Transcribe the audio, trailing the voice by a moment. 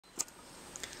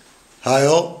Hi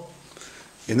all.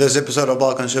 In this episode of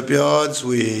Balkan Shipyards,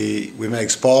 we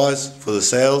make spars for the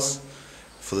sale.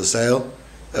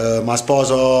 My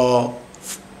spars are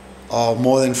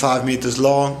more than 5 meters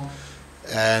long,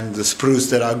 and the spruce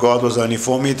that I got was only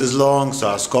 4 meters long, so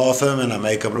I scarf them and I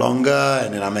make them longer,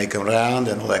 and then I make them round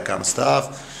and all that kind of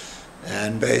stuff.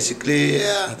 And basically,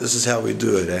 yeah, this is how we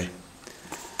do it, eh?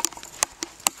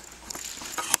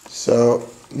 So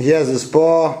here's a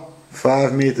spar,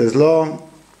 5 meters long,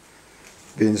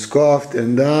 been scarfed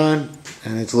and done,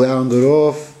 and it's rounded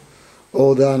off,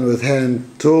 all done with hand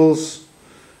tools,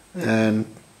 and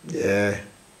yeah,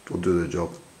 it will do the job.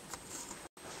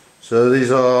 So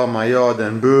these are my yard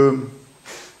and boom.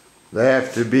 They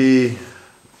have to be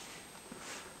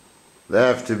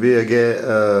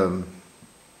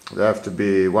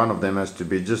one of them has to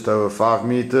be just over 5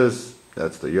 meters,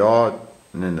 that's the yard,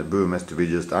 and then the boom has to be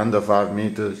just under 5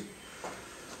 meters.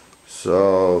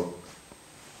 So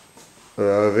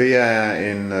over here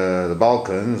in the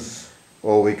Balkans,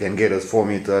 all we can get is 4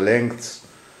 meter lengths,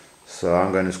 so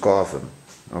I'm going to scarf them.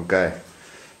 Okay,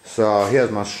 so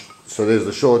here's so there's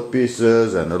the short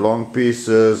pieces and the long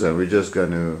pieces, and we're just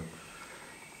going to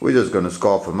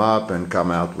scarf them up and come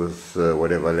out with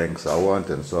whatever lengths I want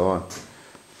and so on.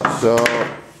 So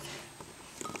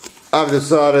I've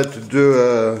decided to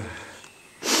do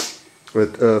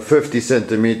a 50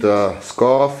 centimeter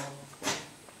scarf,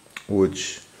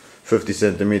 which 50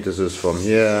 centimeters is from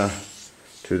here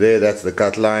to there, that's the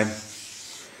cut line.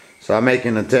 So I'm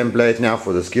making a template now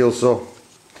for the skill saw,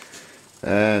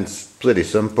 and it's pretty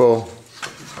simple.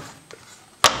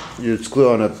 You screw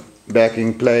on a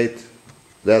backing plate,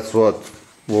 that's what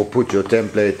will put your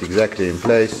template exactly in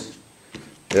place.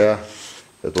 Yeah,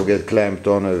 it will get clamped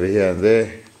on over here and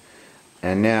there.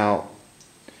 And now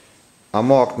I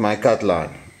marked my cut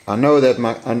line. I know that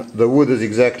the wood is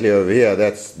exactly over here.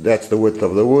 That's the width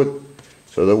of the wood.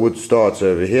 So the wood starts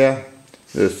over here.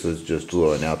 This is just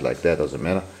drawing out like that, doesn't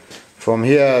matter. From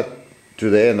here to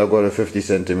the end I've got a 50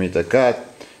 centimeter cut,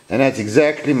 and that's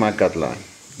exactly my cut line.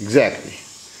 Exactly.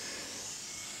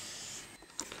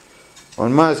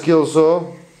 On my skill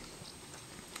saw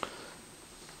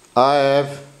I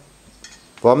have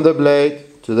from the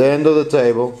blade to the end of the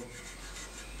table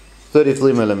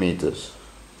 33 millimeters.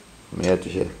 Let me add to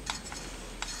here.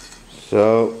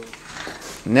 So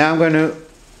now I'm going to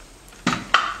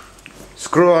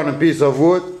screw on a piece of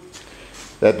wood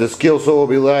that the skill saw will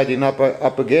be riding up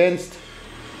against.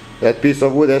 That piece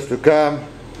of wood has to come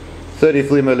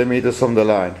 33 millimeters from the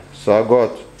line. So I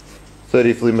got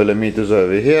 33 millimeters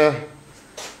over here.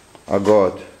 I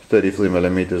got 33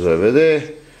 millimeters over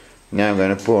there. Now I'm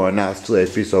going to pour a nice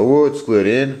straight piece of wood, screw it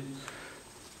in,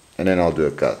 and then I'll do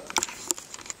a cut.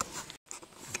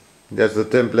 That's the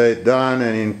template done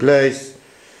and in place.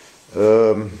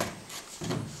 So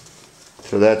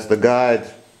that's the guide.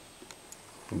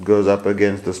 It goes up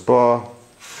against the spar,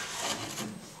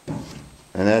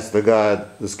 and that's the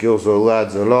guide the skill saw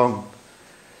rides along.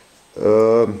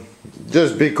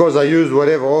 Just because I used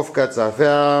whatever offcuts I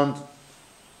found,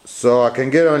 so I can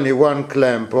get only one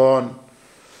clamp on,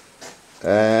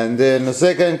 and then the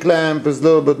second clamp is a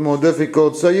little bit more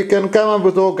difficult, so you can come up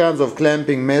with all kinds of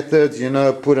clamping methods, you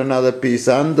know, put another piece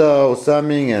under or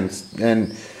something,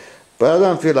 but I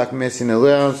don't feel like messing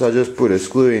around, so I just put a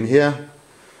screw in here,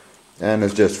 and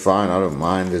it's just fine. I don't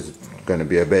mind. There's going to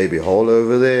be a baby hole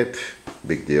over there, pff,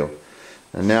 big deal.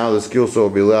 And now the skill saw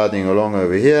will be riding along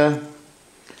over here,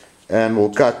 and we'll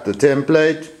cut the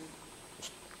template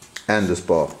and the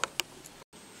spar.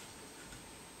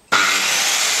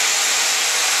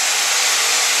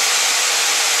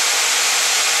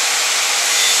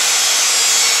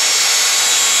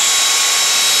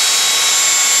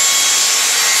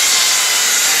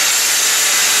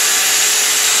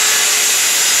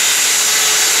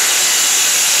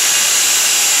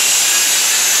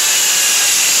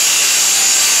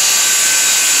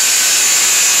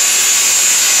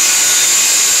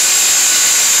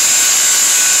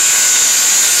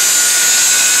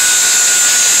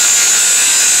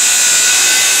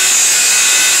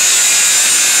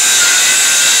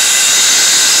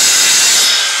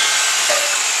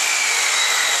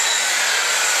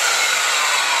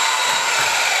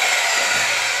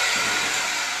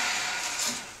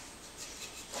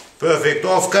 Perfect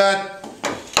offcut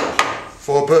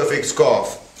for a perfect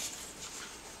scarf.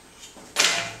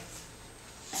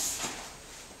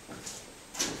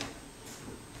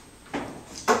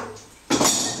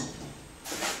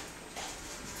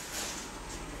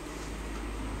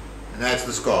 And that's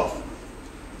the scarf.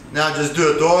 Now just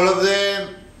do it to all of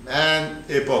them and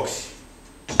epoxy.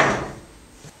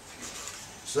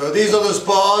 So these are the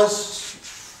spars.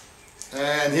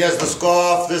 And here's the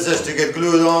scarf. This has to get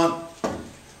glued on.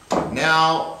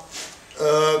 Now,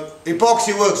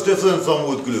 epoxy works different from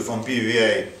wood glue, from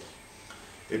PVA.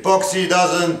 Epoxy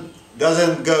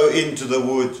doesn't go into the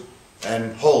wood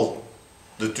and hold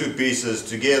the two pieces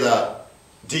together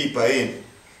deeper in,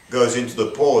 goes into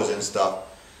the pores and stuff.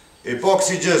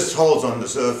 Epoxy just holds on the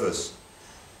surface.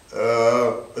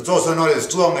 It's also not as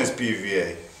strong as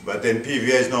PVA, but then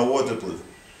PVA is not waterproof.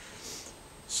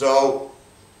 So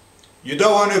you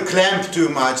don't want to clamp too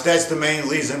much. That's the main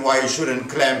reason why you shouldn't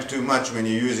clamp too much when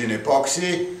you're using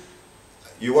epoxy.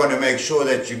 You want to make sure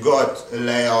that you got a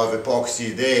layer of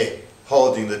epoxy there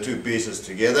holding the two pieces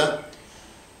together.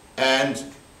 And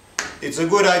it's a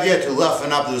good idea to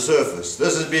roughen up the surface.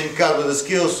 This has been cut with a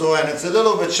skill saw and it's a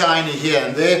little bit shiny here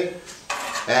and there.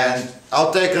 And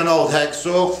I'll take an old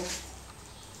hacksaw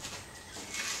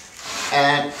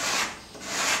and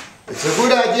it's a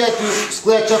good idea to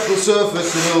scratch up the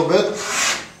surface a little bit,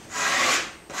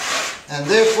 and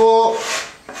therefore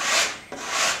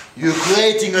you're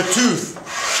creating a tooth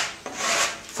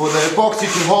for the epoxy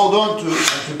to hold on to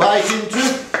and to bite into,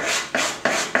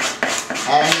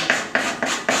 and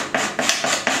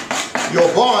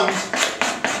your bond,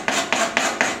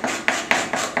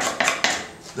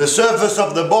 the surface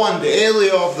of the bond, the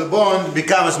area of the bond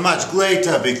becomes much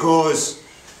greater, because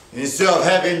instead of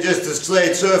having just a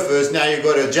straight surface, now you've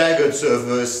got a jagged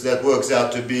surface that works out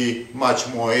to be much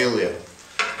more area.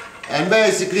 And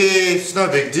basically, it's no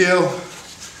big deal.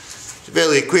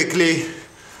 Very quickly,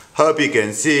 hope you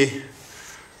can see,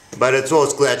 but it's all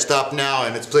scratched up now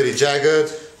and it's pretty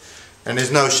jagged, and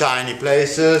there's no shiny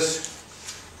places,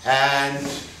 and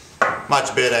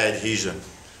much better adhesion.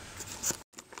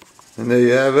 And there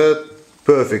you have it,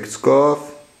 perfect scarf.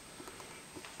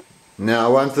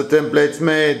 Now once the template's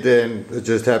made, then it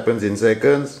just happens in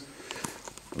seconds.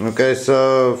 Okay,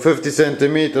 so 50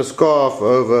 centimeter scarf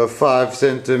over 5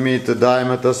 centimeter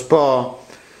diameter spar.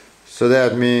 So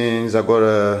that means I got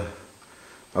a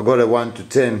 1 to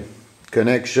 10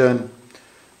 connection,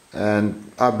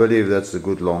 and I believe that's a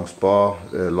good long spar,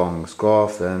 long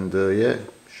scarf, and yeah,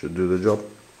 should do the job.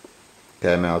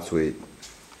 Came out sweet.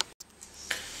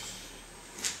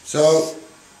 So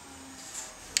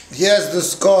here's the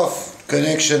scarf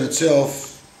connection itself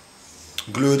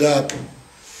glued up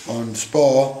on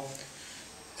spar,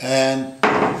 and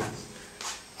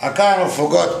I kind of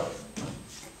forgot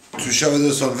to show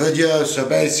this on video. So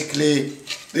basically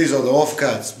these are the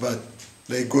offcuts, but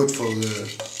they're good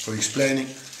for explaining.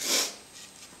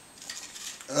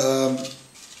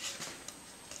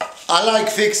 I like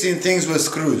fixing things with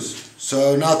screws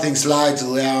so nothing slides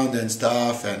around and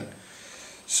stuff, and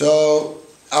so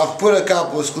I've put a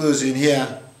couple of screws in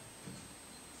here.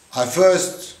 I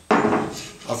first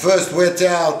wet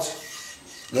out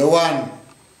the one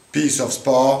piece of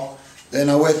spar, then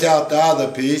I wet out the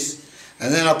other piece,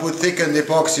 and then I put thickened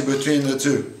epoxy between the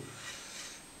two,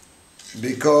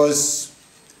 because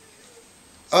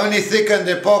only thickened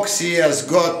epoxy has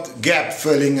got gap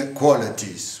filling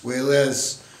qualities,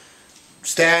 whereas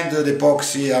standard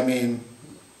epoxy, I mean,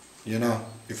 you know,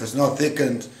 if it's not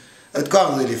thickened, it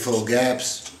can't really fill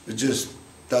gaps. It just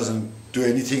doesn't do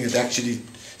anything. It actually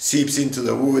seeps into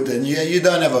the wood, and you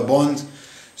don't have a bond.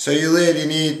 So you really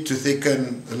need to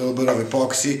thicken a little bit of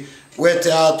epoxy. Wet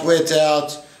out,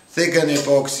 thicken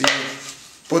epoxy,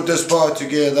 put the spar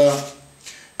together,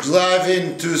 drive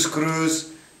in 2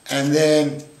 screws, and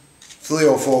then 3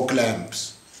 or 4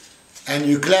 clamps. And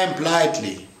you clamp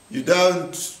lightly. You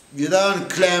don't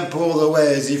clamp all the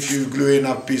way as if you're gluing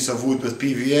up a piece of wood with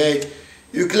PVA.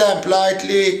 You clamp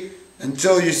lightly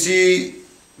until you see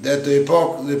that the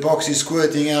epoxy is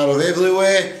squirting out of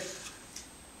everywhere,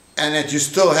 and that you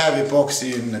still have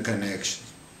epoxy in the connection.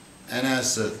 And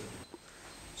that's it.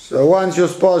 So once your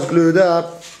spar's glued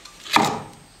up,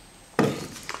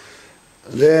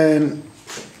 then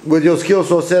with your skill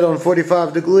saw set on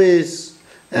 45 degrees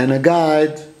and a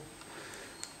guide,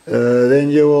 then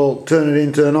you will turn it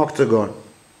into an octagon.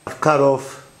 I've cut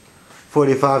off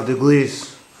 45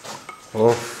 degrees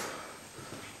off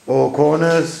all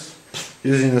corners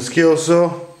using the skill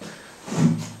saw.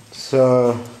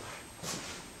 So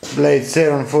blade set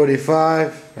on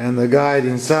 45 and the guide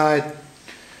inside,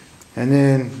 and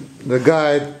then the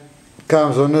guide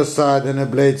comes on this side and the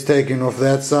blade's taken off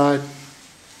that side.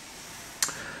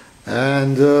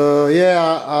 And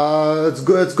yeah, it's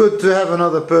good to have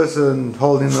another person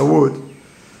holding the wood,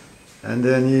 and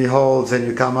then he holds and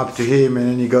you come up to him, and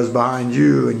then he goes behind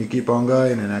you and you keep on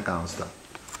going and that kind of stuff.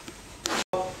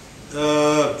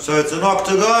 So it's an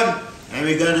octagon, and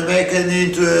we're going to make it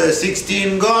into a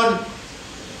 16 gon,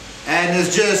 and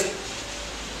it's just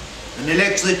an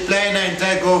electric planer and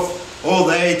take off all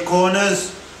the 8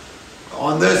 corners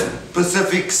on this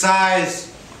specific size.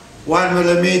 1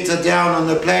 millimeter down on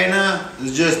the planer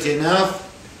is just enough,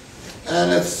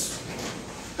 and it's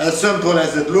as simple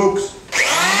as it looks.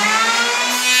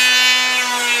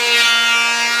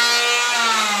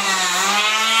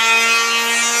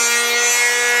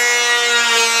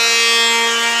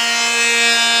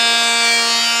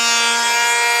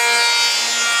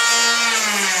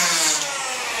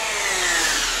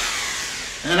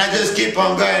 And I just keep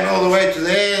on going all the way to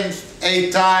the end,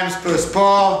 8 times per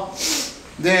spar.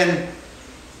 Then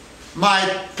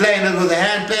might plane it with a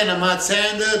hand plane, I might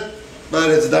sand it, but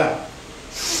it's done.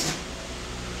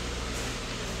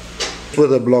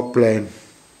 With a block plane.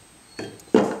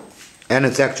 And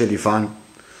it's actually fun.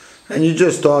 And you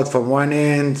just start from one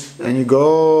end and you go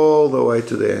all the way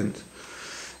to the end.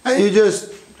 And you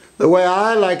just, the way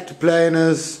I like to plane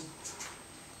is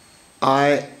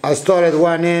I start at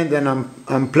one end and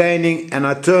I'm planing, and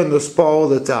I turn the spar all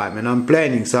the time and I'm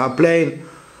planing. So I plane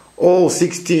all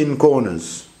 16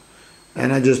 corners,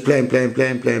 and I just plane,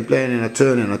 and I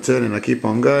turn and I keep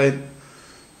on going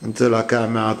until I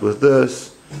come out with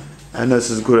this, and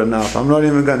this is good enough. I'm not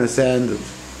even going to sand it.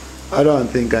 I don't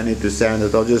think I need to sand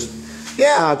it. I'll just,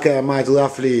 yeah, okay, I might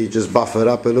roughly just buff it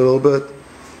up a little bit,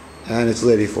 and it's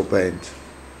ready for paint.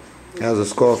 It has a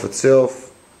scarf itself.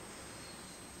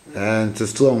 And it's a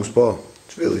strong spar.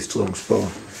 It's a really strong spar.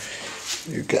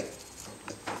 You can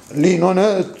lean on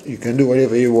it, you can do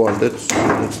whatever you want. It's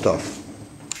tough.